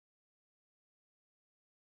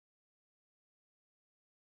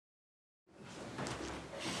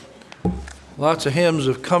Lots of hymns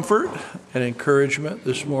of comfort and encouragement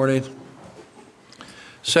this morning.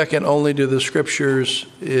 Second only to the scriptures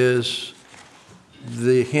is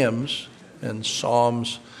the hymns and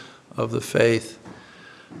psalms of the faith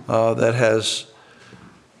that has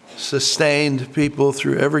sustained people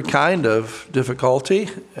through every kind of difficulty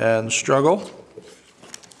and struggle.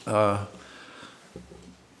 The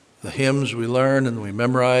hymns we learn and we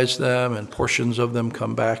memorize them, and portions of them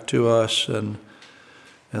come back to us, and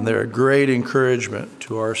they're a great encouragement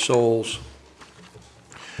to our souls.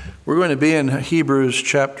 We're going to be in Hebrews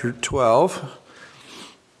chapter 12.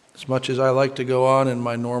 As much as I like to go on in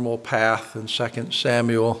my normal path in 2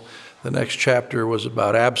 Samuel, the next chapter was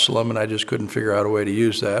about Absalom, and I just couldn't figure out a way to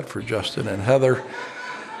use that for Justin and Heather.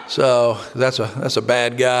 So that's a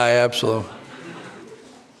bad guy, Absalom.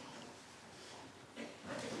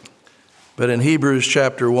 But in Hebrews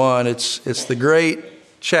chapter 1, it's the great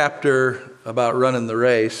chapter about running the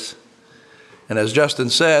race. And as Justin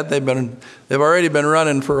said, they've already been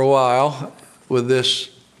running for a while with this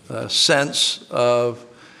sense of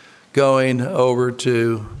going over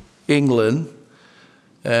to England.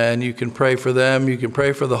 And you can pray for them. You can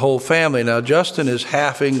pray for the whole family. Now, Justin is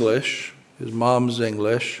half English. His mom's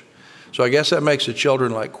English. So I guess that makes the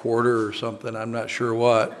children like quarter or something. I'm not sure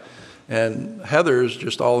what. And Heather's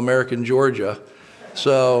just all-American Georgia.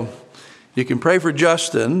 So you can pray for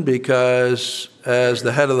Justin because as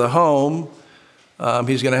the head of the home,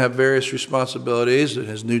 he's going to have various responsibilities in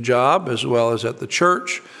his new job as well as at the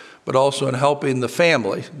church, but also in helping the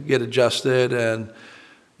family get adjusted and,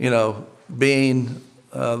 being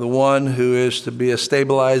the one who is to be a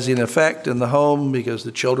stabilizing effect in the home because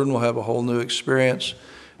the children will have a whole new experience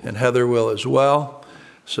and Heather will as well.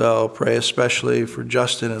 So pray especially for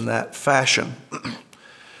Justin in that fashion.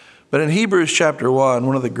 But in Hebrews chapter 1,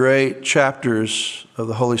 one of the great chapters of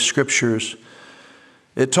the Holy Scriptures,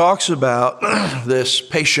 it talks about this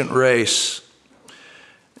patient race.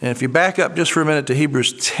 And if you back up just for a minute to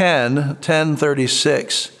Hebrews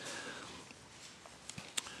 10:36,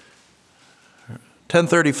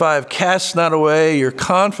 10:35, cast not away your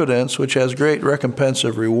confidence, which has great recompense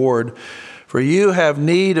of reward. For you have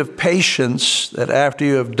need of patience, that after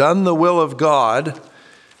you have done the will of God,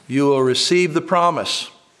 you will receive the promise.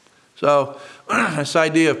 So this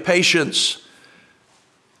idea of patience,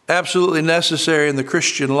 absolutely necessary in the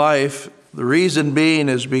Christian life. The reason being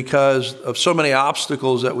is because of so many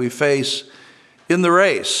obstacles that we face in the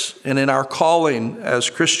race and in our calling as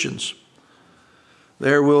Christians.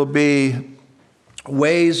 There will be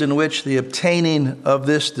ways in which the obtaining of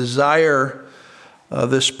this desire,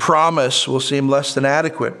 this promise, will seem less than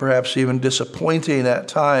adequate, perhaps even disappointing at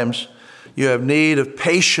times. You have need of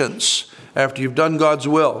patience after you've done God's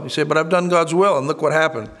will. You say, but I've done God's will, and look what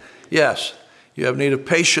happened. Yes, you have need of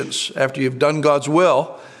patience after you've done God's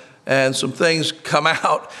will, and some things come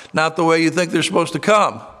out not the way you think they're supposed to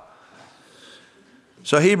come.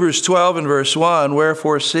 So Hebrews 12 and verse 1,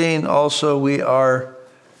 wherefore seeing also we are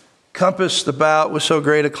compassed about with so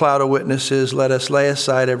great a cloud of witnesses, let us lay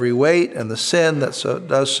aside every weight and the sin that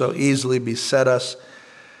does so easily beset us,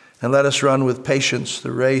 and let us run with patience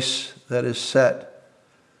the race that is set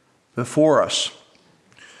before us.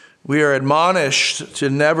 We are admonished to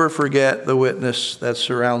never forget the witness that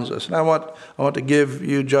surrounds us. And I want to give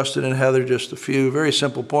you, Justin and Heather, just a few very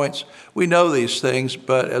simple points. We know these things,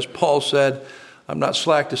 but as Paul said, I'm not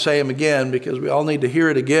slack to say them again because we all need to hear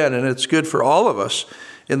it again, and it's good for all of us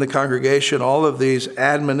in the congregation, all of these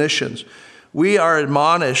admonitions. We are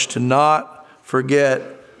admonished to not forget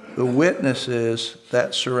the witnesses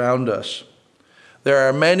that surround us. There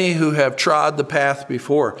are many who have trod the path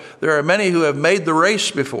before. There are many who have made the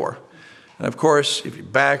race before. And of course, if you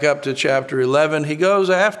back up to chapter 11, he goes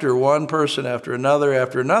after one person after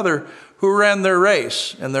another who ran their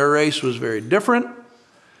race. And their race was very different,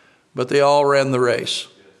 but they all ran the race.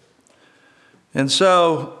 And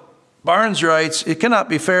so Barnes writes, it cannot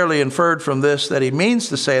be fairly inferred from this that he means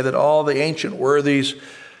to say that all the ancient worthies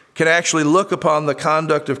can actually look upon the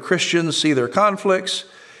conduct of Christians, see their conflicts.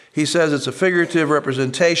 He says it's a figurative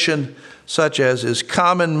representation, such as is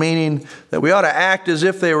common, meaning that we ought to act as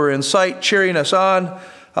if they were in sight, cheering us on.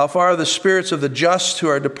 How far the spirits of the just who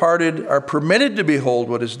are departed are permitted to behold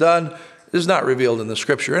what is done is not revealed in the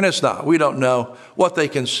Scripture, and it's not. We don't know what they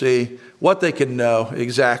can see, what they can know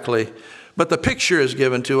exactly. But the picture is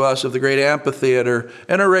given to us of the great amphitheater,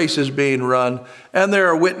 and a race is being run, and there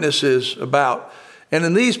are witnesses about. And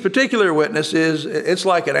in these particular witnesses, it's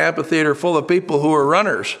like an amphitheater full of people who are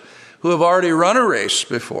runners, who have already run a race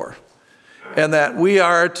before. And that we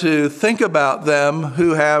are to think about them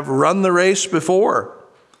who have run the race before.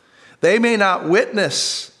 They may not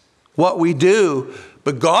witness what we do,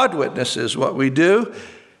 But God witnesses what we do,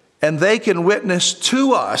 and they can witness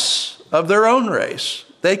to us of their own race.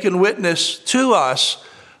 They can witness to us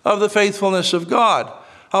of the faithfulness of God,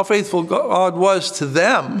 how faithful God was to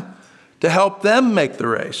them to help them make the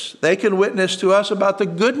race. They can witness to us about the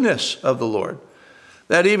goodness of the Lord,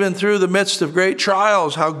 that even through the midst of great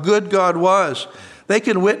trials, how good God was. They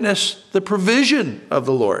can witness the provision of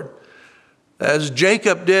the Lord, as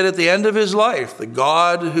Jacob did at the end of his life. The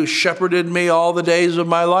God who shepherded me all the days of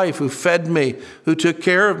my life, who fed me, who took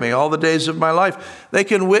care of me all the days of my life. They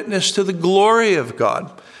can witness to the glory of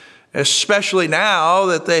God, especially now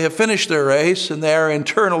that they have finished their race and their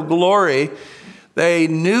eternal glory. They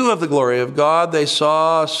knew of the glory of God. They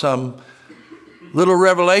saw some little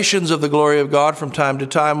revelations of the glory of God from time to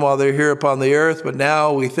time while they're here upon the earth, but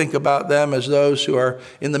now we think about them as those who are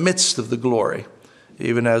in the midst of the glory,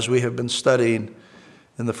 even as we have been studying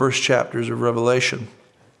in the first chapters of Revelation.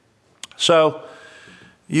 So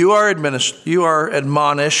you are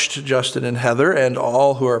admonished, Justin and Heather, and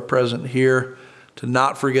all who are present here, to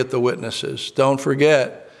not forget the witnesses. Don't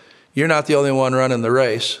forget, you're not the only one running the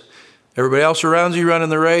race. Everybody else around you running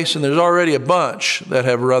the race, and there's already a bunch that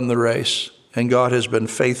have run the race, and God has been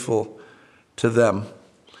faithful to them.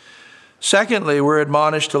 Secondly, we're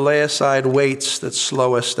admonished to lay aside weights that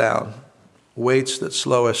slow us down. Weights that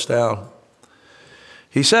slow us down.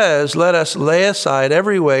 He says, let us lay aside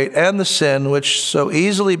every weight and the sin which so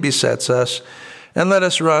easily besets us, and let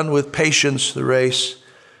us run with patience the race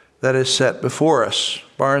that is set before us.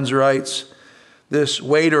 Barnes writes, this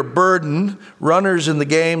weight or burden, runners in the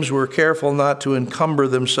games were careful not to encumber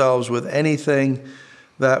themselves with anything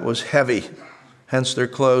that was heavy. Hence their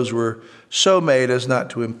clothes were so made as not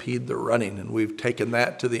to impede the running. And we've taken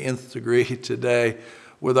that to the nth degree today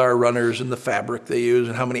with our runners and the fabric they use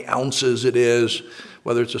and how many ounces it is,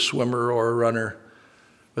 whether it's a swimmer or a runner.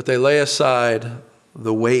 But they lay aside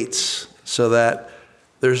the weights so that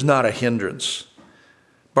there's not a hindrance.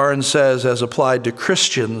 Barnes says, as applied to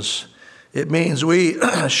Christians, it means we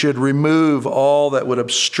should remove all that would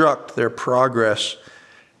obstruct their progress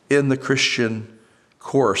in the Christian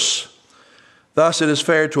course. Thus, it is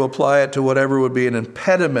fair to apply it to whatever would be an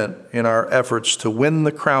impediment in our efforts to win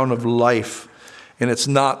the crown of life. And it's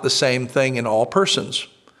not the same thing in all persons.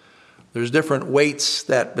 There's different weights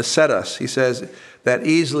that beset us. He says, that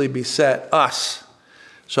easily beset us.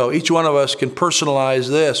 So each one of us can personalize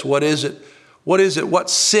this. What is it? What is it? What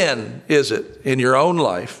sin is it in your own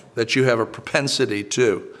life that you have a propensity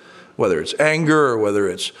to? Whether it's anger, or whether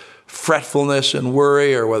it's fretfulness and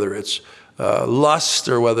worry, or whether it's lust,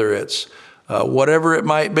 or whether it's whatever it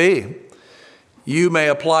might be. You may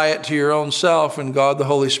apply it to your own self, and God, the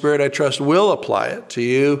Holy Spirit, I trust, will apply it to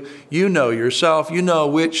you. You know yourself. You know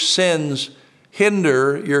which sins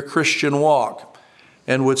hinder your Christian walk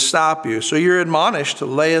and would stop you. So you're admonished to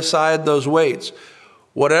lay aside those weights.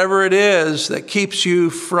 Whatever it is that keeps you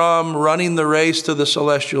from running the race to the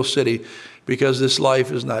celestial city, because this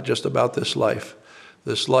life is not just about this life.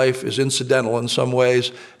 This life is incidental in some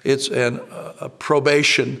ways. It's a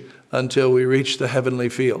probation until we reach the heavenly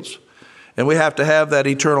fields. And we have to have that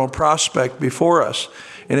eternal prospect before us.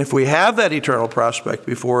 And if we have that eternal prospect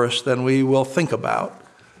before us, then we will think about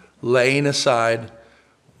laying aside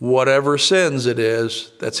whatever sins it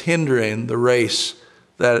is that's hindering the race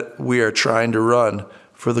that we are trying to run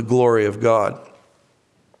for the glory of God.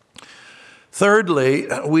 Thirdly,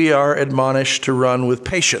 we are admonished to run with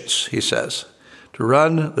patience, he says, to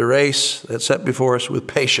run the race that's set before us with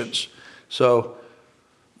patience. So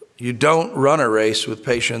you don't run a race with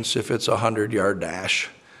patience if it's a 100-yard dash.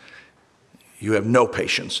 You have no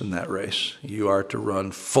patience in that race. You are to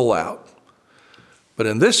run full out. But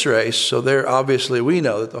in this race, so there obviously we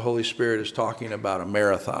know that the Holy Spirit is talking about a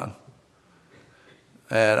marathon.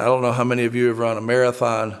 And I don't know how many of you have run a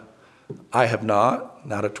marathon. I have not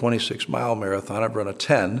a 26-mile marathon. I've run a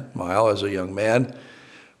 10-mile as a young man,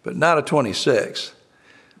 but not a 26.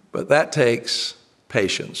 But that takes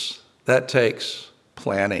patience. That takes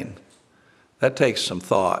planning. That takes some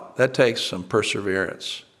thought. That takes some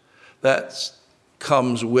perseverance. That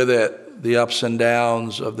comes with it the ups and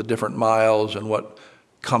downs of the different miles and what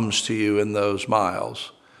comes to you in those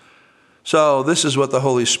miles. So this is what the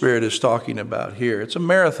Holy Spirit is talking about here. It's a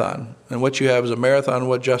marathon. And what you have is a marathon.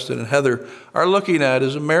 What Justin and Heather are looking at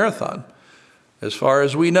is a marathon. As far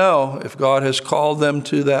as we know, if God has called them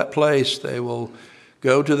to that place, they will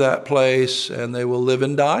go to that place and they will live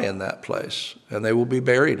and die in that place. And they will be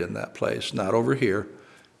buried in that place, not over here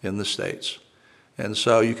in the States. And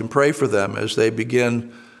so you can pray for them as they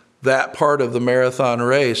begin that part of the marathon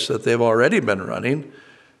race that they've already been running.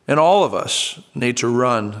 And all of us need to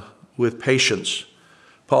run with patience.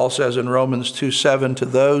 Paul says in Romans 2:7, to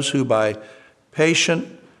those who by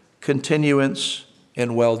patient continuance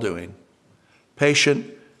in well-doing, patient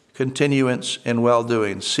continuance in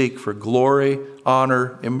well-doing, seek for glory,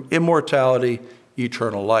 honor, immortality,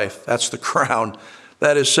 eternal life. That's the crown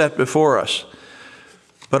that is set before us.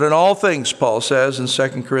 But in all things, Paul says in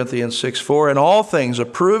 2 Corinthians 6:4, in all things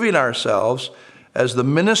approving ourselves as the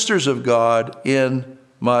ministers of God in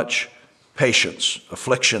much patience,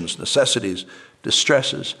 afflictions, necessities,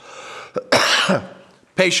 distresses.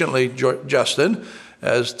 Patiently, Justin,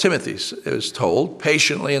 as Timothy is told,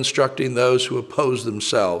 patiently instructing those who oppose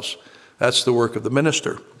themselves. That's the work of the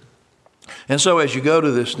minister. And so as you go to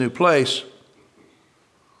this new place,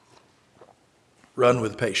 run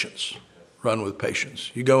with patience. Run with patience.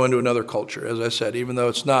 You go into another culture, as I said, even though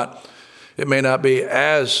it may not be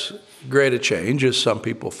as great a change as some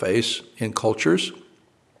people face in cultures,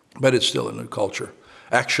 but it's still a new culture.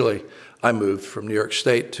 Actually, I moved from New York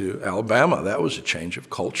State to Alabama. That was a change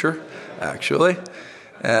of culture, actually.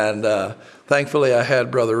 And thankfully, I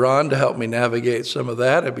had Brother Ron to help me navigate some of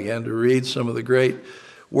that. I began to read some of the great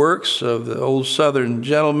works of the old Southern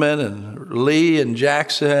gentlemen and Lee and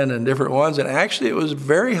Jackson and different ones. And actually, it was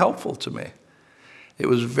very helpful to me. It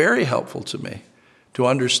was very helpful to me to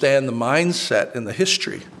understand the mindset and the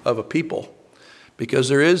history of a people, because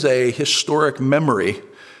there is a historic memory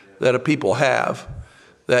that a people have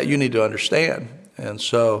that you need to understand. And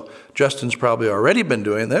so Justin's probably already been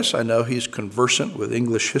doing this. I know he's conversant with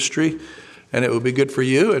English history, and it would be good for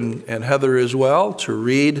you and Heather as well to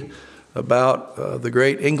read about the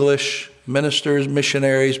great English ministers,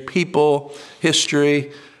 missionaries, people,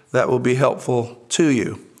 history. That will be helpful to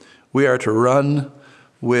you. We are to run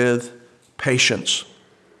with patience.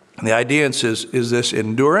 And the idea is this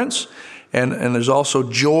endurance, and there's also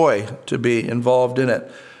joy to be involved in it.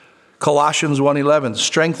 Colossians 1:11,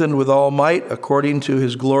 strengthened with all might according to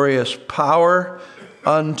his glorious power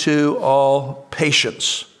unto all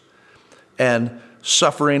patience and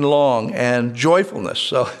suffering long and joyfulness.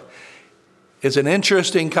 So it's an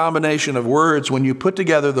interesting combination of words when you put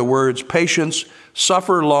together the words patience,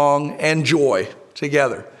 suffer long, and joy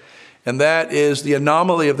together. And that is the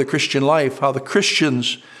anomaly of the Christian life, how the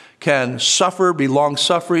Christians can suffer, be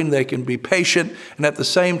long-suffering, they can be patient, and at the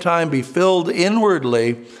same time be filled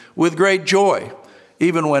inwardly with great joy,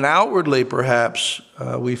 even when outwardly, perhaps,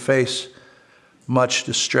 we face much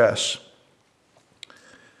distress.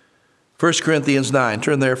 1 Corinthians 9,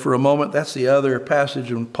 turn there for a moment. That's the other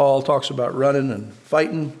passage when Paul talks about running and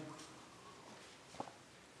fighting,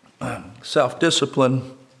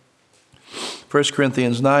 self-discipline. 1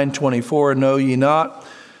 Corinthians 9:24, know ye not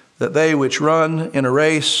that they which run in a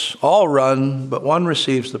race all run, but one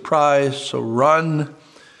receives the prize, so run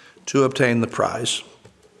to obtain the prize.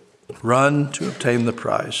 Run to obtain the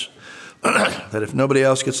prize. That if nobody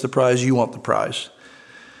else gets the prize, you want the prize.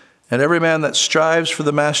 And every man that strives for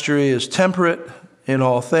the mastery is temperate in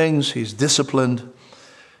all things. He's disciplined.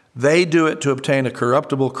 They do it to obtain a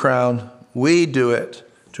corruptible crown. We do it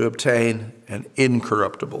to obtain an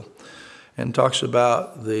incorruptible. And talks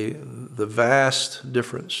about the vast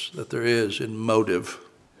difference that there is in motive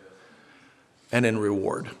and in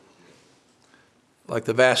reward. Like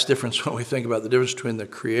the vast difference when we think about the difference between the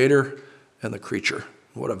creator and the creature.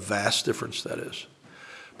 What a vast difference that is.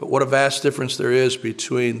 But what a vast difference there is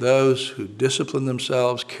between those who discipline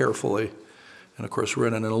themselves carefully, and of course we're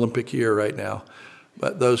in an Olympic year right now,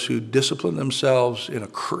 but those who discipline themselves in a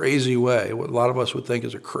crazy way, what a lot of us would think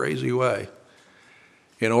is a crazy way,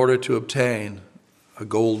 in order to obtain a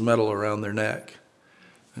gold medal around their neck.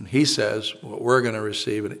 And he says, well, we're going to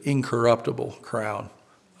receive an incorruptible crown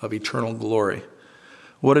of eternal glory.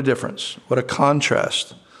 What a difference. What a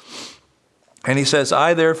contrast. And he says,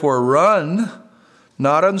 I therefore run,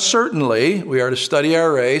 not uncertainly. We are to study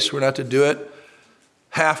our race. We're not to do it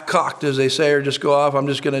half-cocked, as they say, or just go off, I'm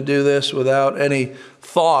just going to do this without any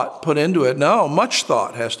thought put into it. No, much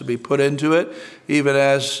thought has to be put into it, even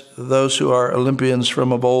as those who are Olympians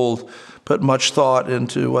from of old put much thought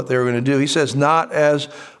into what they were going to do. He says, not as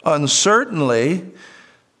uncertainly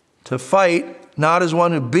to fight, not as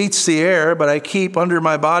one who beats the air, but I keep under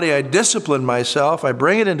my body, I discipline myself, I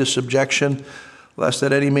bring it into subjection, lest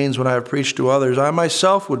at any means when I have preached to others, I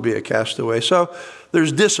myself would be a castaway. So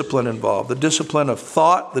there's discipline involved, the discipline of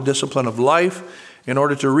thought, the discipline of life, in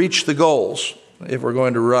order to reach the goals if we're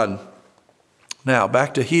going to run. Now,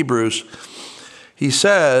 back to Hebrews. He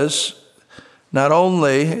says, not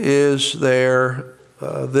only is there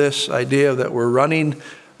this idea that we're running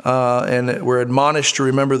and we're admonished to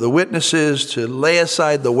remember the witnesses, to lay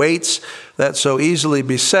aside the weights that so easily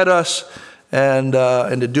beset us, and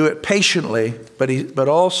to do it patiently, but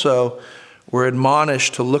also we're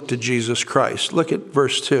admonished to look to Jesus Christ. Look at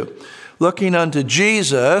verse 2. Looking unto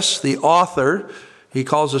Jesus, the author. He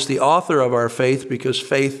calls us the author of our faith because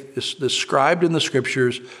faith is described in the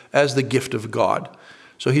Scriptures as the gift of God.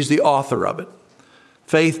 So he's the author of it.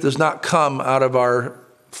 Faith does not come out of our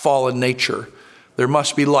fallen nature. There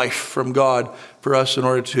must be life from God for us in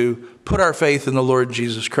order to put our faith in the Lord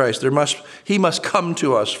Jesus Christ. He must come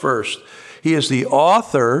to us first. He is the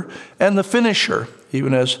author and the finisher,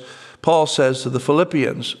 even as Paul says to the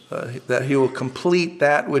Philippians, that he will complete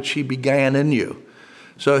that which he began in you.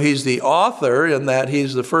 So he's the author in that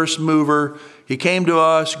he's the first mover. He came to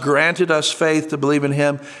us, granted us faith to believe in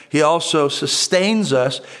him. He also sustains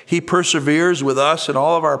us. He perseveres with us in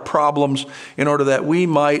all of our problems in order that we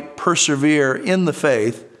might persevere in the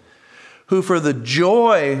faith, who for the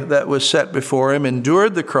joy that was set before him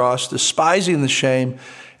endured the cross, despising the shame,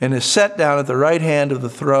 and is set down at the right hand of the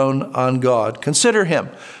throne on God. Consider him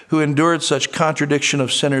who endured such contradiction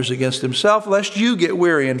of sinners against himself, lest you get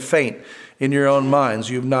weary and faint in your own minds.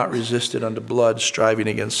 You have not resisted unto blood, striving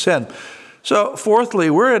against sin. So, fourthly,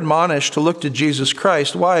 we're admonished to look to Jesus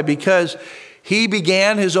Christ. Why? Because he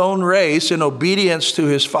began his own race in obedience to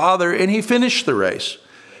his Father, and he finished the race.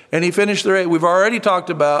 And he finished the race. We've already talked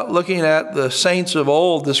about looking at the saints of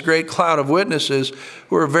old, this great cloud of witnesses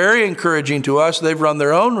who are very encouraging to us. They've run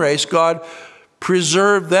their own race. God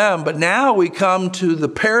preserved them. But now we come to the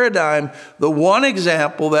paradigm, the one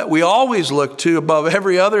example that we always look to above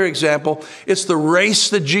every other example. It's the race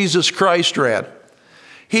that Jesus Christ ran.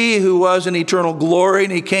 He who was in eternal glory,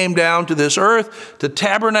 and he came down to this earth to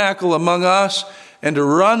tabernacle among us and to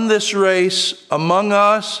run this race among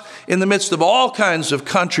us in the midst of all kinds of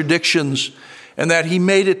contradictions, and that he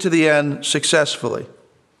made it to the end successfully.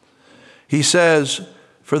 He says,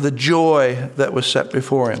 for the joy that was set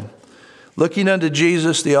before him. Looking unto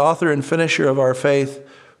Jesus, the author and finisher of our faith,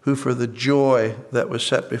 who for the joy that was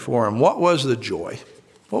set before him. What was the joy?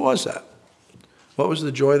 What was that? What was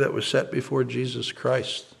the joy that was set before Jesus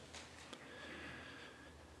Christ?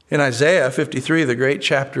 In Isaiah 53, the great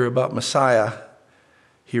chapter about Messiah,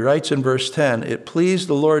 he writes in verse 10, it pleased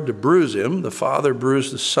the Lord to bruise him, the Father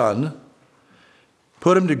bruised the Son,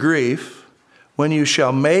 put him to grief, when you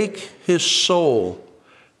shall make his soul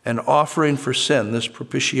an offering for sin, this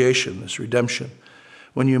propitiation, this redemption.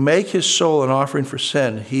 When you make his soul an offering for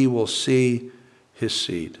sin, he will see his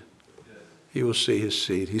seed. He will see his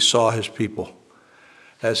seed. He saw his people.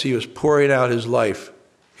 As he was pouring out his life,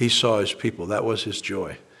 he saw his people. That was his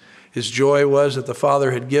joy. His joy was that the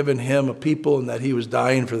Father had given him a people and that he was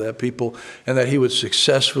dying for that people and that he would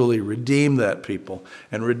successfully redeem that people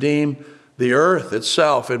and redeem the earth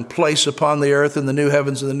itself and place upon the earth in the new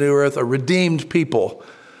heavens and the new earth a redeemed people,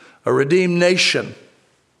 a redeemed nation,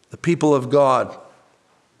 the people of God.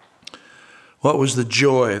 What was the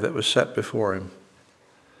joy that was set before him?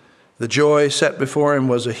 The joy set before him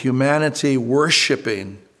was a humanity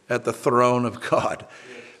worshiping at the throne of God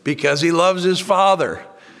because he loves his Father.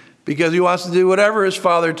 Because he wants to do whatever his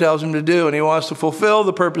Father tells him to do, and he wants to fulfill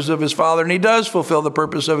the purpose of his Father, and he does fulfill the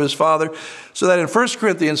purpose of his Father. So that in 1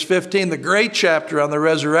 Corinthians 15, the great chapter on the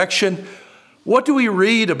resurrection, what do we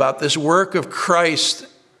read about this work of Christ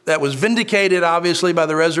that was vindicated, obviously, by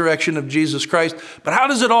the resurrection of Jesus Christ? But how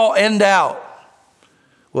does it all end out?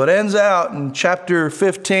 Well, it ends out in chapter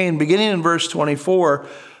 15, beginning in verse 24.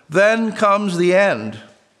 Then comes the end,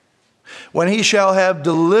 when he shall have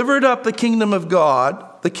delivered up the kingdom of God,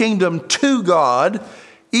 the kingdom to God,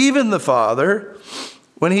 even the Father,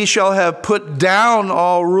 when he shall have put down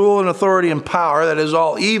all rule and authority and power, that is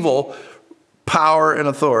all evil power and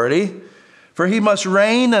authority, for he must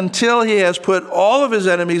reign until he has put all of his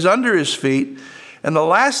enemies under his feet, and the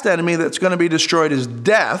last enemy that's going to be destroyed is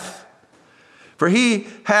death, for he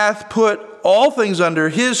hath put all things under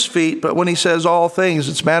his feet. But when he says all things,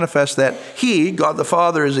 it's manifest that he, God the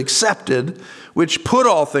Father, is accepted, which put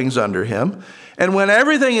all things under him. And when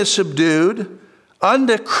everything is subdued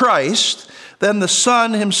unto Christ, then the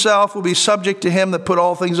Son himself will be subject to him that put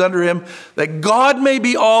all things under him, that God may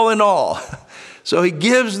be all in all. So he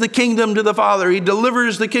gives the kingdom to the Father. He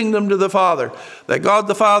delivers the kingdom to the Father, that God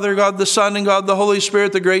the Father, God the Son, and God the Holy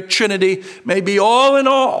Spirit, the great Trinity, may be all in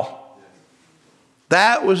all.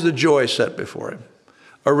 That was the joy set before him.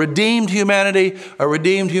 A redeemed humanity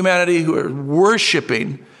who are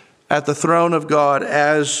worshiping at the throne of God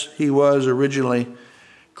as he was originally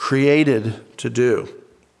created to do.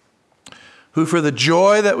 Who for the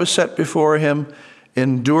joy that was set before him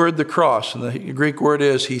endured the cross. And the Greek word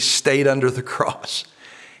is he stayed under the cross.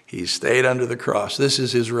 He stayed under the cross. This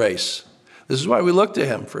is his race. This is why we look to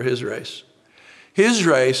him for his race. His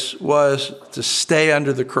race was to stay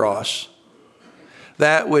under the cross.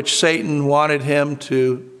 that which Satan wanted him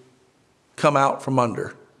to come out from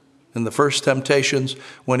under in the first temptations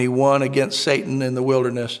when he won against Satan in the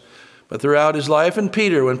wilderness. But throughout his life, and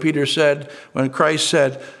Peter, when Christ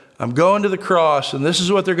said, I'm going to the cross, and this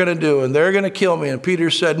is what they're going to do, and they're going to kill me. And Peter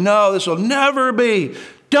said, no, this will never be.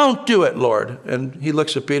 Don't do it, Lord. And he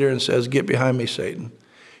looks at Peter and says, get behind me, Satan.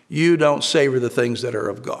 You don't savor the things that are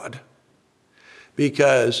of God.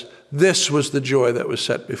 Because this was the joy that was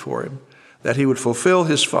set before him, that he would fulfill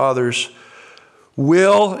his Father's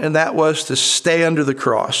will, and that was to stay under the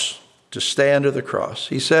cross, to stay under the cross.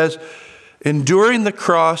 He says, enduring the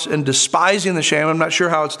cross and despising the shame. I'm not sure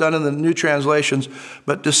how it's done in the new translations,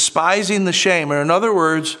 but despising the shame, or in other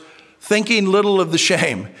words, thinking little of the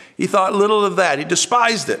shame. He thought little of that. He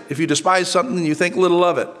despised it. If you despise something, you think little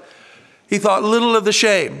of it. He thought little of the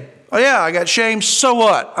shame. Oh yeah, I got shame, so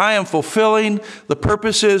what? I am fulfilling the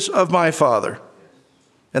purposes of my Father.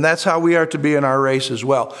 And that's how we are to be in our race as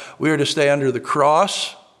well. We are to stay under the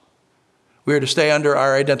cross. We are to stay under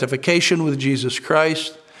our identification with Jesus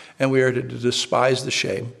Christ. And we are to despise the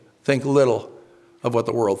shame. Think little of what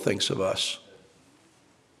the world thinks of us.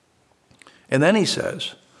 And then he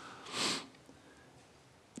says,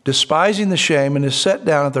 despising the shame, and is set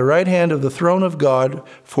down at the right hand of the throne of God,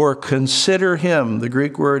 for consider him. The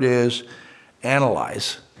Greek word is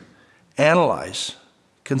analyze. Analyze.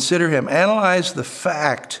 Consider him. Analyze the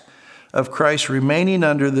fact of Christ remaining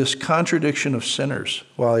under this contradiction of sinners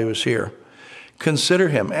while he was here. Consider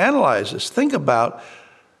him. Analyze this. Think about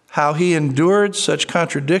how he endured such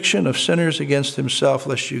contradiction of sinners against himself,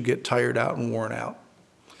 lest you get tired out and worn out.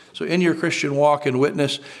 So in your Christian walk and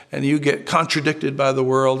witness, and you get contradicted by the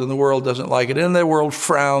world, and the world doesn't like it, and the world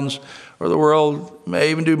frowns, or the world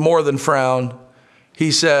may even do more than frown,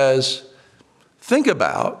 he says, think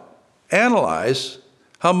about, analyze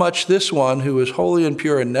how much this one who is holy and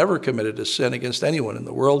pure and never committed a sin against anyone in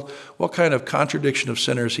the world, what kind of contradiction of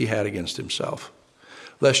sinners he had against himself,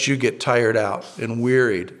 lest you get tired out and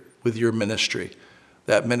wearied with your ministry,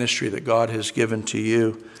 that ministry that God has given to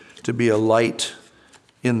you to be a light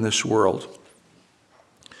in this world.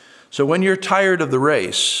 So when you're tired of the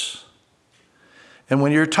race, and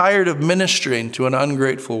when you're tired of ministering to an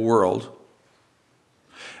ungrateful world,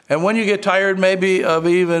 and when you get tired maybe of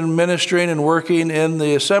even ministering and working in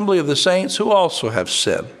the assembly of the saints who also have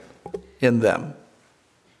sin in them,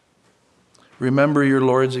 remember your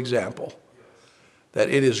Lord's example, that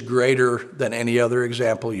it is greater than any other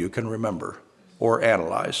example you can remember or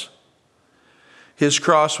analyze. His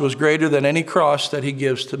cross was greater than any cross that he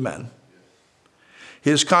gives to men.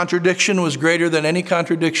 His contradiction was greater than any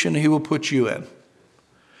contradiction he will put you in.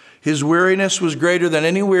 His weariness was greater than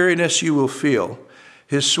any weariness you will feel.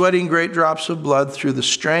 His sweating great drops of blood through the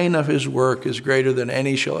strain of his work is greater than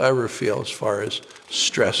any shall ever feel as far as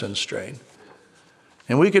stress and strain.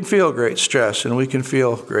 And we can feel great stress and we can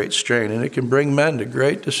feel great strain, and it can bring men to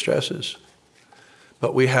great distresses.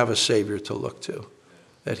 But we have a Savior to look to,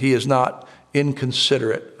 that he is not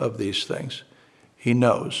inconsiderate of these things. He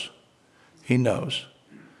knows,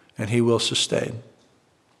 and he will sustain.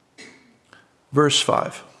 Verse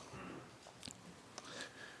 5.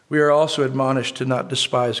 We are also admonished to not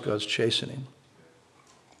despise God's chastening.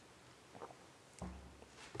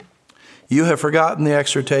 You have forgotten the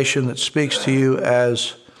exhortation that speaks to you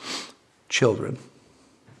as children,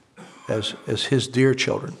 as his dear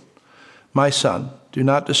children. My son, do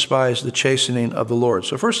not despise the chastening of the Lord.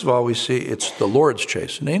 So first of all, we see it's the Lord's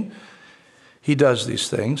chastening. He does these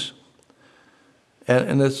things.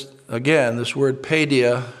 And it's, again, this word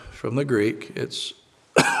paideia from the Greek, it's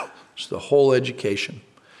the whole education.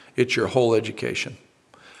 It's your whole education.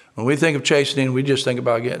 When we think of chastening, we just think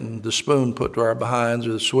about getting the spoon put to our behinds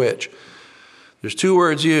or the switch. There's two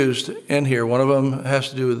words used in here. One of them has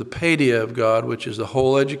to do with the paideia of God, which is the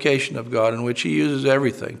whole education of God, in which he uses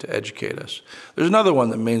everything to educate us. There's another one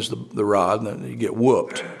that means the rod, and you get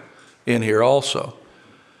whooped in here also.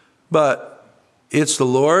 But it's the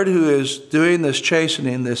Lord who is doing this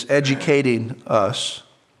chastening, this educating us.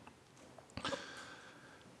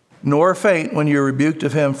 Nor faint when you're rebuked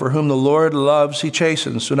of him, for whom the Lord loves, he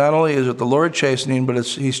chastens. So not only is it the Lord chastening, but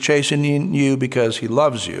he's chastening you because he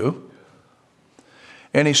loves you.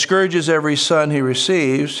 And he scourges every son he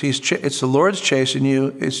receives. It's the Lord's chastening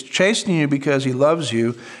you. It's chastening you because he loves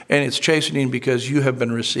you, and it's chastening because you have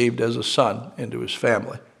been received as a son into his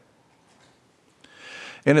family.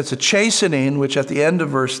 And it's a chastening which at the end of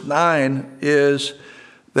verse 9 is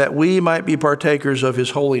that we might be partakers of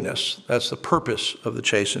his holiness. That's the purpose of the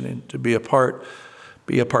chastening, to be a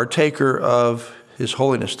partaker of his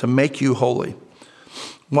holiness, to make you holy.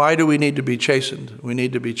 Why do we need to be chastened? We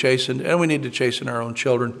need to be chastened, and we need to chasten our own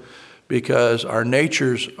children, because our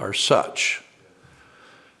natures are such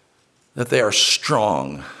that they are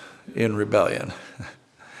strong in rebellion.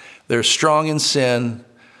 They're strong in sin.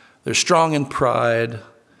 They're strong in pride.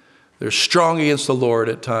 They're strong against the Lord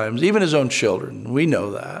at times, even his own children. We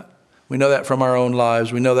know that. We know that from our own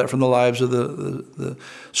lives. We know that from the lives of the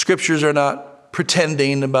scriptures are not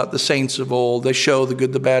pretending about the saints of old. They show the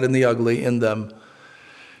good, the bad, and the ugly in them.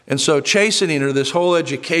 And so chastening, or this whole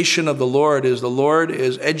education of the Lord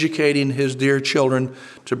is educating his dear children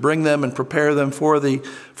to bring them and prepare them for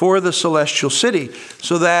the celestial city,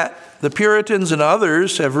 so that the Puritans and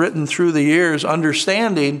others have written through the years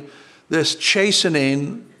understanding this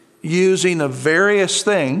chastening using of various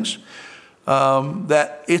things,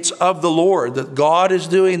 that it's of the Lord, that God is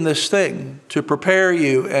doing this thing to prepare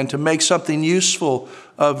you and to make something useful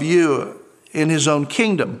of you in his own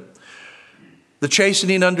kingdom. The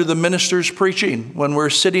chastening under the minister's preaching, when we're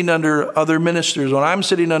sitting under other ministers, when I'm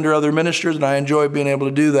sitting under other ministers, and I enjoy being able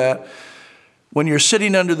to do that, when you're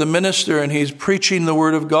sitting under the minister and he's preaching the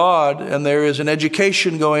word of God and there is an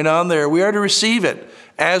education going on there, we are to receive it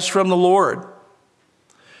as from the Lord.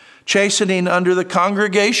 Chastening under the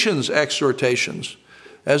congregation's exhortations.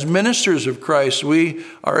 As ministers of Christ, we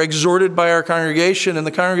are exhorted by our congregation, and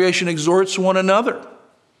the congregation exhorts one another.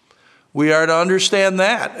 We are to understand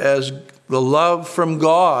that as the love from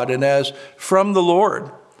God and as from the Lord.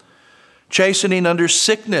 Chastening under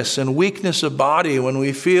sickness and weakness of body, when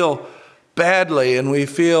we feel badly and we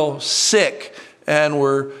feel sick and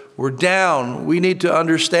we're down. We need to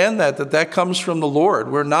understand that comes from the Lord.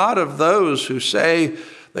 We're not of those who say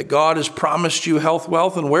that God has promised you health,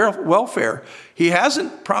 wealth, and welfare. He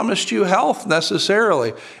hasn't promised you health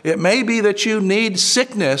necessarily. It may be that you need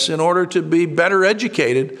sickness in order to be better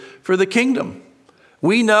educated for the kingdom.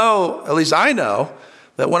 We know, at least I know,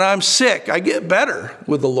 that when I'm sick, I get better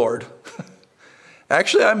with the Lord.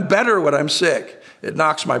 Actually, I'm better when I'm sick. It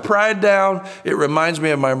knocks my pride down. It reminds me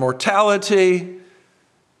of my mortality.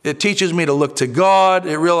 It teaches me to look to God.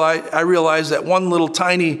 I realize that one little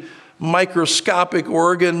tiny microscopic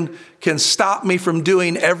organ can stop me from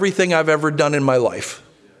doing everything I've ever done in my life.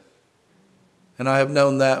 And I have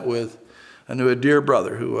known that I knew a dear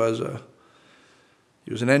brother who was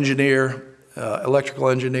an engineer, electrical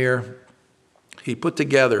engineer. He was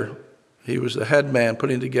the head man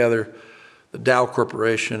putting together the Dow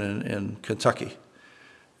Corporation in Kentucky.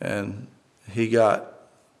 And he got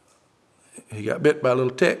bit by a little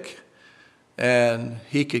tick. And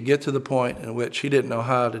he could get to the point in which he didn't know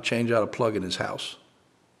how to change out a plug in his house.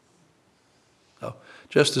 So,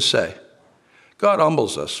 just to say, God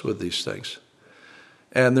humbles us with these things.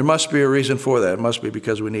 And there must be a reason for that. It must be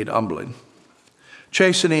because we need humbling.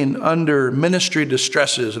 Chastening under ministry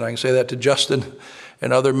distresses, and I can say that to Justin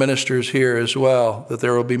and other ministers here as well, that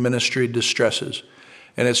there will be ministry distresses.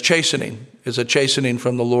 And it's chastening. It's a chastening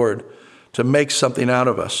from the Lord to make something out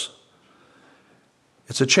of us.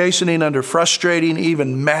 It's a chastening under frustrating,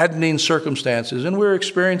 even maddening circumstances. And we're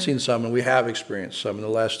experiencing some, and we have experienced some in the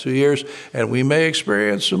last 2 years, and we may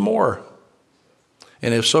experience some more.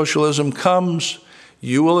 And if socialism comes,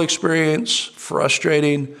 you will experience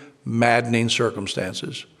frustrating, maddening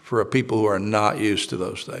circumstances for a people who are not used to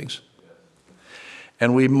those things.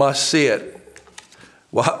 And we must see it.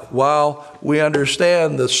 While we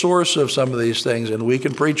understand the source of some of these things, and we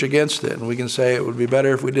can preach against it, and we can say it would be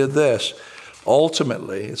better if we did this,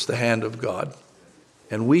 ultimately, it's the hand of God.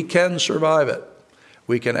 And we can survive it.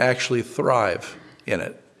 We can actually thrive in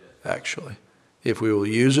it, actually, if we will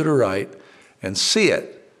use it aright and see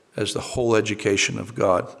it as the whole education of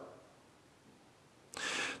God.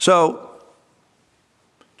 So,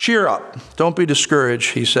 cheer up. Don't be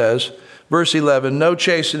discouraged, he says. Verse 11, no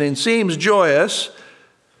chastening seems joyous,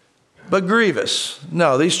 but grievous.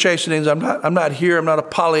 No, these chastenings, I'm not here, I'm not a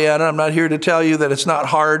Pollyanna, I'm not here to tell you that it's not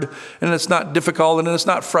hard, and it's not difficult, and it's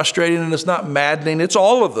not frustrating, and it's not maddening. It's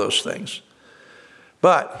all of those things.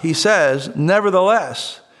 But he says,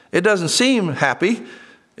 nevertheless, it doesn't seem happy,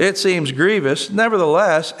 it seems grievous.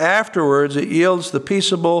 Nevertheless, afterwards it yields the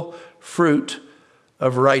peaceable fruit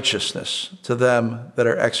of righteousness to them that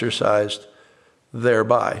are exercised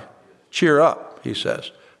thereby. Cheer up, he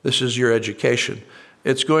says. This is your education.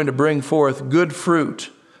 It's going to bring forth good fruit,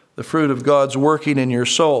 the fruit of God's working in your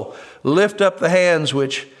soul. Lift up the hands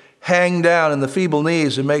which hang down and the feeble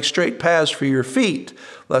knees, and make straight paths for your feet,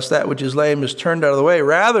 lest that which is lame is turned out of the way.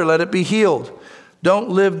 Rather, let it be healed. Don't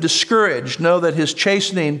live discouraged. Know that his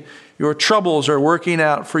chastening, your troubles are working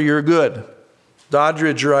out for your good.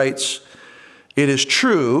 Doddridge writes, it is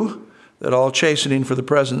true that all chastening for the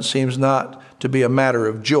present seems not to be a matter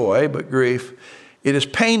of joy, but grief. It is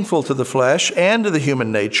painful to the flesh and to the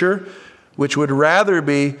human nature, which would rather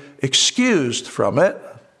be excused from it.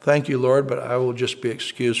 Thank you, Lord, but I will just be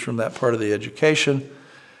excused from that part of the education.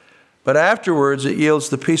 But afterwards it yields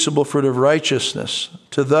the peaceable fruit of righteousness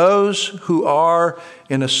to those who are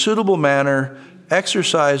in a suitable manner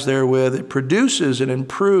exercised therewith. It produces and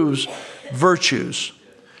improves virtues,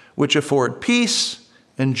 which afford peace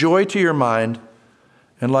and joy to your mind,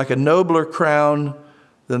 and like a nobler crown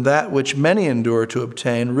than that which many endure to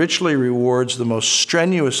obtain, richly rewards the most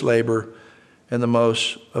strenuous labor and the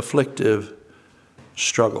most afflictive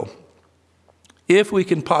struggle. If we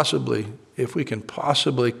can possibly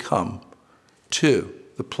come to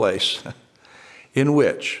the place in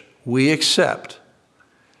which we accept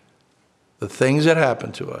the things that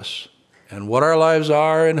happen to us and what our lives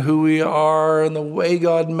are and who we are and the way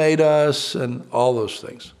God made us and all those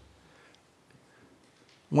things.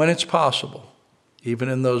 When it's possible, even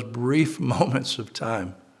in those brief moments of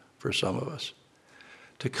time for some of us,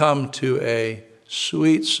 to come to a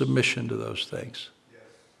sweet submission to those things.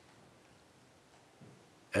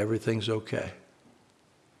 Everything's okay.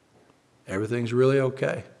 Everything's really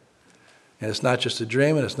okay. And it's not just a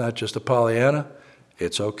dream and it's not just a Pollyanna.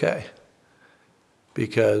 It's okay.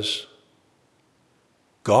 Because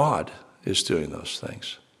God is doing those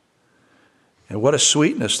things. And what a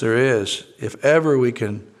sweetness there is if ever we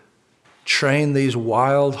can train these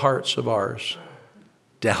wild hearts of ours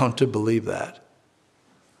down to believe that.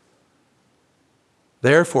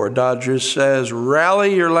 Therefore, Dodgers says,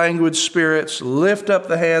 rally your languid spirits, lift up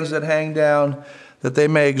the hands that hang down, that they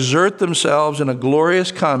may exert themselves in a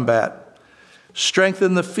glorious combat.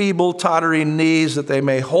 Strengthen the feeble, tottering knees, that they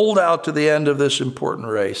may hold out to the end of this important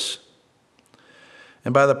race.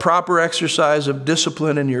 And by the proper exercise of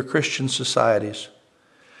discipline in your Christian societies,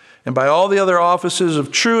 and by all the other offices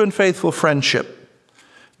of true and faithful friendship,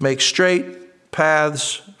 make straight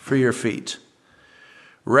paths for your feet.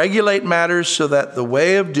 Regulate matters so that the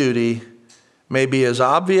way of duty may be as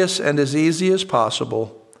obvious and as easy as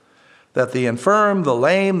possible, that the infirm, the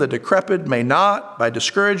lame, the decrepit may not, by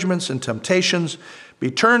discouragements and temptations,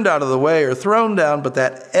 be turned out of the way or thrown down, but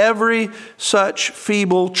that every such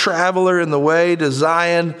feeble traveler in the way to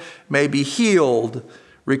Zion may be healed,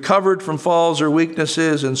 recovered from falls or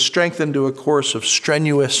weaknesses, and strengthened to a course of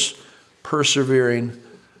strenuous, persevering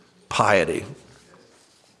piety.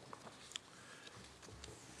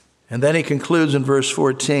 And then he concludes in verse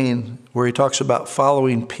 14, where he talks about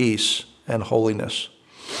following peace and holiness.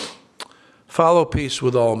 Follow peace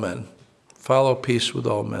with all men. Follow peace with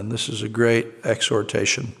all men. This is a great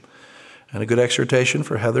exhortation, and a good exhortation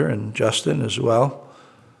for Heather and Justin as well.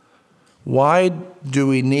 Why do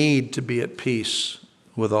we need to be at peace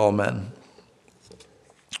with all men?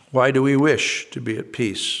 Why do we wish to be at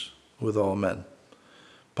peace with all men?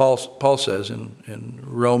 Paul says in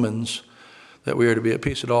Romans that we are to be at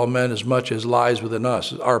peace with all men as much as lies within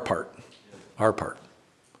us. Our part. Our part.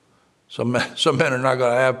 Some men are not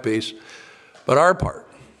going to have peace, but our part,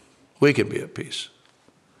 we can be at peace.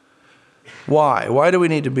 Why? Why do we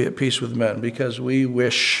need to be at peace with men? Because we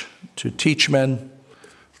wish to teach men.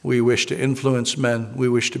 We wish to influence men. We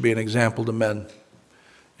wish to be an example to men.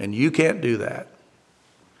 And you can't do that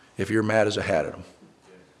if you're mad as a hat at them.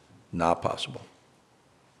 Not possible.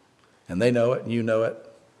 And they know it, and you know it.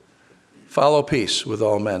 Follow peace with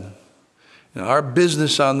all men. Now, our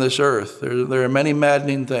business on this earth, there are many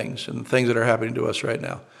maddening things and things that are happening to us right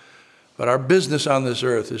now. But our business on this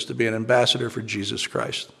earth is to be an ambassador for Jesus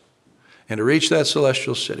Christ and to reach that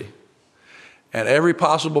celestial city. And every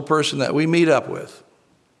possible person that we meet up with,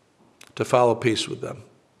 to follow peace with them.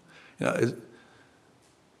 You know,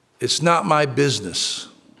 it's not my business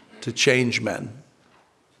to change men.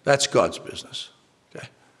 That's God's business. Okay?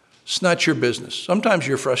 It's not your business. Sometimes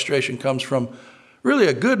your frustration comes from really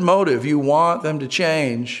a good motive. You want them to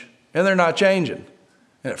change, and they're not changing.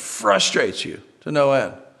 And it frustrates you to no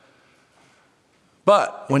end.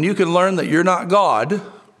 But when you can learn that you're not God,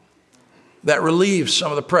 that relieves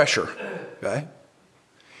some of the pressure. Okay?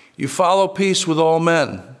 You follow peace with all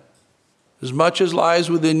men, as much as lies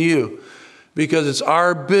within you, because it's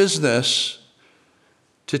our business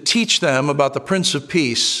to teach them about the Prince of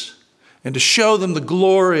Peace and to show them the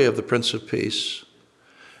glory of the Prince of Peace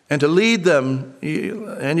and to lead them.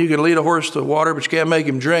 And you can lead a horse to water, but you can't make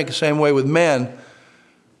him drink. The same way with men.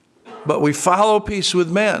 But we follow peace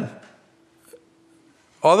with men.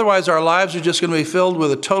 Otherwise, our lives are just going to be filled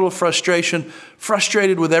with a total frustration,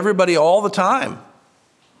 frustrated with everybody all the time.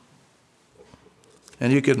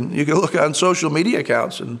 And you can look on social media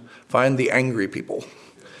accounts and find the angry people.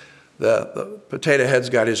 The potato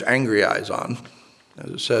head's got his angry eyes on,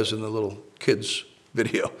 as it says in the little kids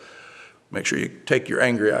video. Make sure you take your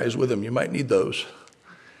angry eyes with him. You might need those.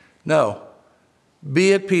 No,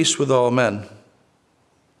 Be at peace with all men.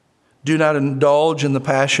 Do not indulge in the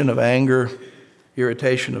passion of anger,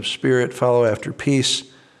 irritation of spirit. Follow after peace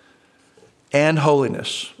and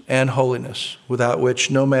holiness, without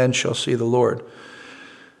which no man shall see the Lord.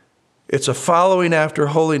 It's a following after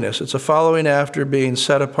holiness. It's a following after being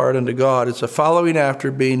set apart unto God. It's a following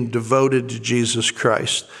after being devoted to Jesus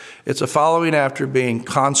Christ. It's a following after being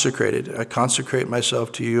consecrated. I consecrate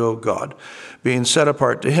myself to you, O God. Being set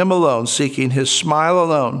apart to him alone, seeking his smile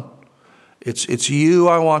alone. It's you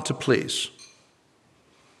I want to please.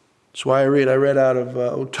 That's why I read out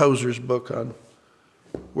of Tozer's book on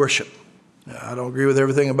worship. I don't agree with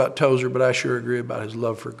everything about Tozer, but I sure agree about his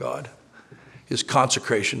love for God, his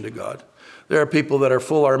consecration to God. There are people that are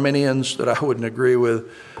full Arminians that I wouldn't agree with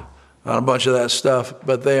on a bunch of that stuff,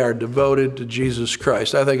 but they are devoted to Jesus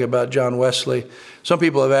Christ. I think about John Wesley. Some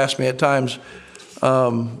people have asked me at times,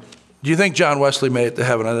 do you think John Wesley made it to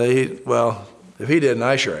heaven? I think, well, if he didn't,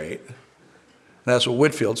 I sure ain't. And that's what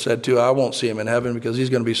Whitefield said too. I won't see him in heaven because he's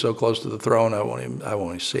going to be so close to the throne, I won't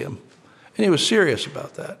even see him. And he was serious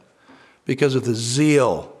about that because of the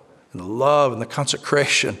zeal and the love and the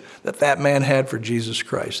consecration that man had for Jesus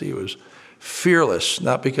Christ. He was fearless,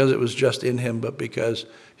 not because it was just in him, but because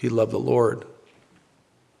he loved the Lord.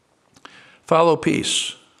 Follow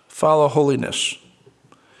peace. Follow holiness.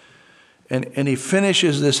 And he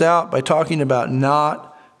finishes this out by talking about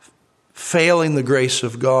not failing the grace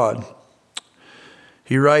of God.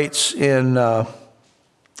 He writes in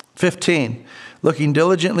 15, looking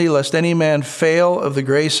diligently lest any man fail of the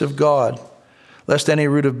grace of God, lest any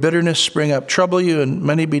root of bitterness spring up, trouble you, and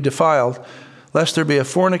many be defiled, lest there be a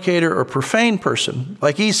fornicator or profane person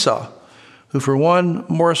like Esau, who for one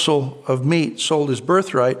morsel of meat sold his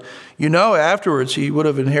birthright. You know, afterwards he would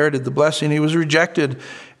have inherited the blessing. He was rejected,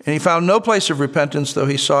 and he found no place of repentance, though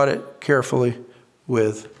he sought it carefully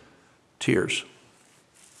with tears.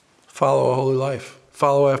 Follow a holy life.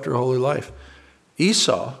 Follow after a holy life.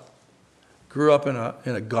 Esau grew up in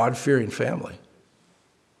a God-fearing family.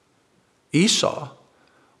 Esau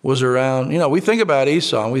was around, we think about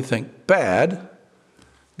Esau and we think bad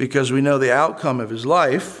because we know the outcome of his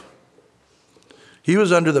life. He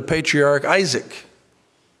was under the patriarch Isaac,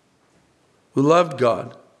 who loved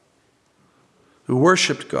God, who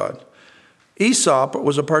worshiped God. Esau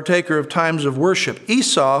was a partaker of times of worship.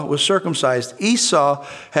 Esau was circumcised. Esau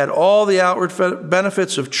had all the outward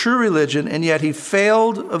benefits of true religion, and yet he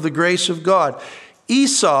failed of the grace of God.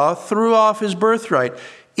 Esau threw off his birthright.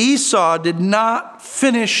 Esau did not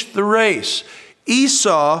finish the race.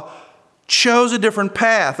 Esau chose a different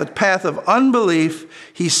path, a path of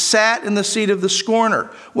unbelief. He sat in the seat of the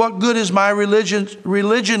scorner. What good is my religion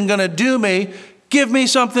going to do me? Give me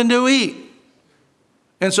something to eat.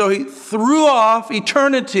 And so he threw off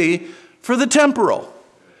eternity for the temporal.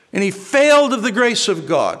 And he failed of the grace of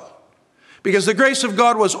God. Because the grace of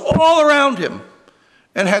God was all around him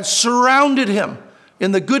and had surrounded him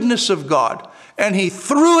in the goodness of God. And he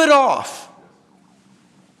threw it off.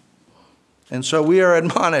 And so we are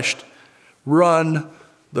admonished, run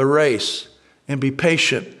the race and be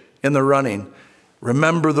patient in the running.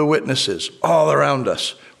 Remember the witnesses all around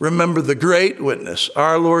us. Remember the great witness,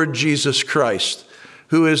 our Lord Jesus Christ,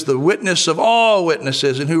 who is the witness of all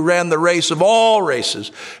witnesses and who ran the race of all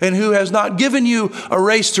races and who has not given you a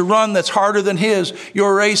race to run that's harder than his.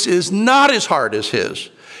 Your race is not as hard as his.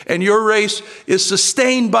 And your race is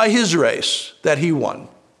sustained by his race that he won.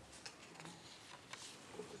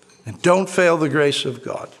 And don't fail the grace of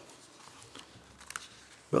God,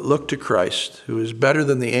 but look to Christ, who is better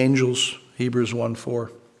than the angels, Hebrews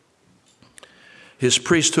 1:4. His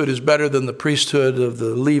priesthood is better than the priesthood of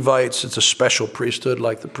the Levites. It's a special priesthood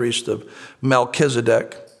like the priest of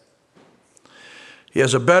Melchizedek. He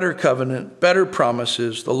has a better covenant, better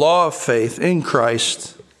promises, the law of faith in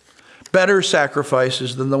Christ, better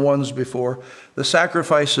sacrifices than the ones before, the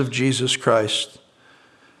sacrifice of Jesus Christ.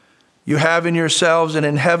 You have in yourselves and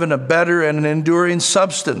in heaven a better and an enduring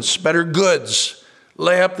substance, better goods.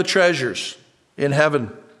 Lay up the treasures in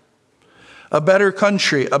heaven. A better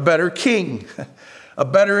country, a better king, a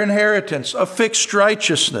better inheritance, a fixed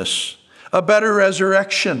righteousness, a better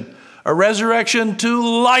resurrection, a resurrection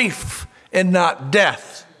to life and not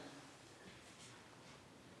death.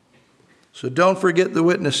 So don't forget the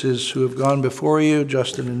witnesses who have gone before you,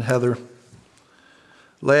 Justin and Heather.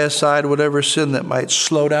 Lay aside whatever sin that might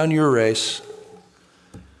slow down your race.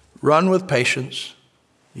 Run with patience.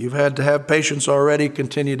 You've had to have patience already.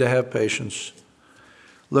 Continue to have patience.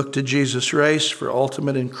 Look to Jesus' race for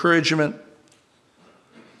ultimate encouragement.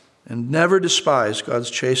 And never despise God's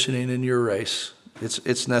chastening in your race.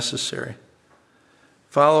 It's necessary.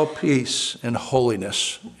 Follow peace and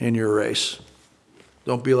holiness in your race.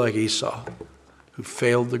 Don't be like Esau, who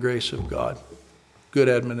failed the grace of God. Good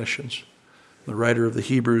admonitions. The writer of the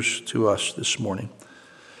Hebrews to us this morning.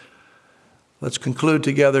 Let's conclude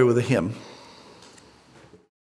together with a hymn.